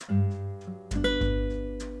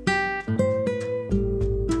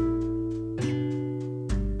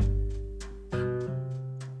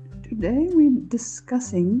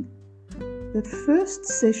discussing the first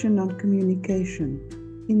session on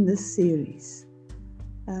communication in this series,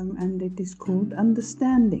 and it is called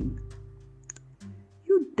Understanding.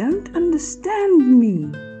 You don't understand me.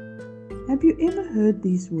 Have you ever heard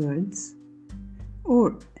these words?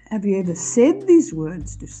 Or have you ever said these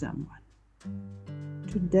words to someone?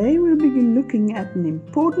 Today we'll begin looking at an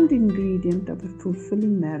important ingredient of a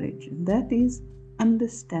fulfilling marriage, and that is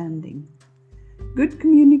understanding. Good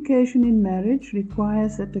communication in marriage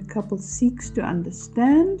requires that a couple seeks to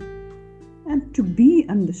understand and to be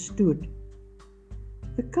understood.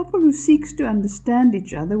 The couple who seeks to understand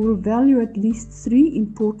each other will value at least 3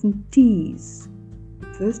 important T's.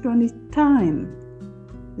 The first one is time.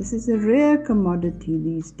 This is a rare commodity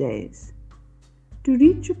these days. To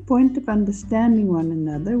reach a point of understanding one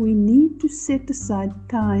another, we need to set aside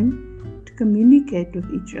time to communicate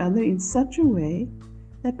with each other in such a way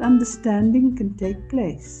that understanding can take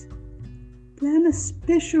place. Plan a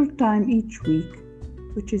special time each week,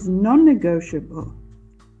 which is non-negotiable,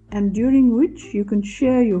 and during which you can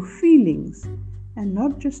share your feelings and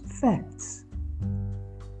not just facts.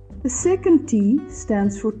 The second T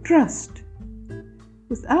stands for trust.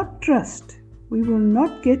 Without trust, we will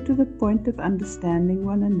not get to the point of understanding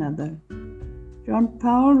one another. John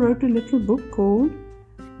Powell wrote a little book called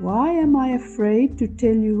 "Why Am I Afraid to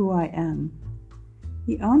Tell You Who I Am?"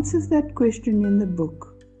 He answers that question in the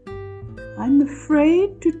book. I'm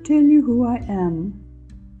afraid to tell you who I am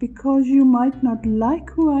because you might not like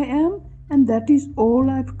who I am, and that is all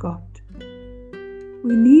I've got.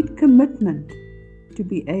 We need commitment to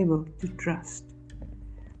be able to trust.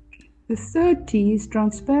 The third T is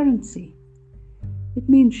transparency. It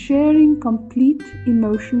means sharing complete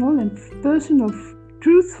emotional and personal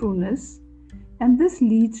truthfulness, and this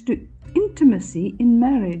leads to intimacy in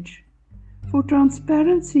marriage. For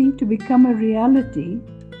transparency to become a reality,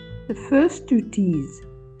 the first 2 T's,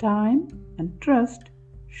 time and trust,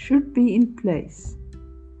 should be in place.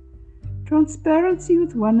 Transparency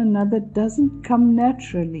with one another doesn't come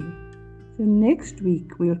naturally, so next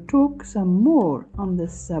week we'll talk some more on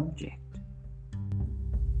this subject.